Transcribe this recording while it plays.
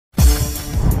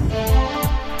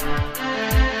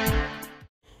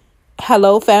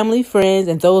Hello, family, friends,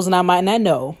 and those that I might not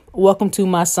know. Welcome to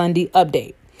my Sunday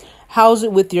update. How's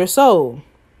it with your soul?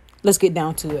 Let's get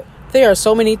down to it. There are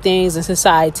so many things in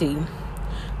society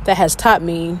that has taught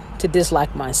me to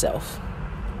dislike myself.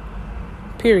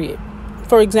 Period.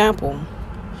 For example,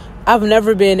 I've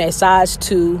never been a size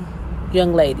 2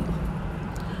 young lady.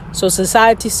 So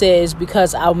society says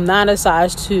because I'm not a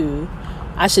size 2,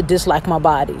 I should dislike my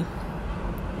body.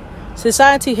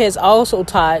 Society has also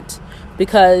taught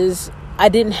because I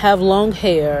didn't have long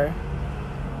hair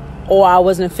or I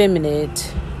wasn't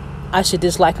effeminate, I should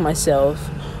dislike myself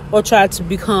or try to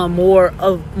become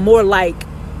more like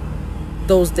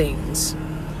those things.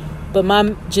 But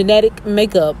my genetic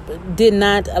makeup did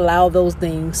not allow those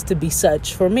things to be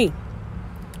such for me.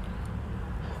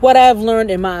 What I've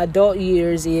learned in my adult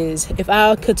years is if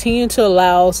I continue to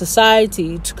allow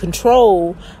society to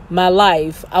control my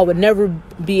life, I would never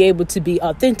be able to be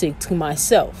authentic to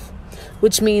myself,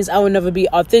 which means I would never be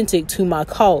authentic to my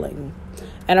calling.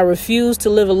 And I refuse to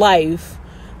live a life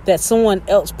that someone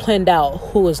else planned out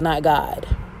who is not God.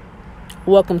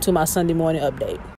 Welcome to my Sunday morning update.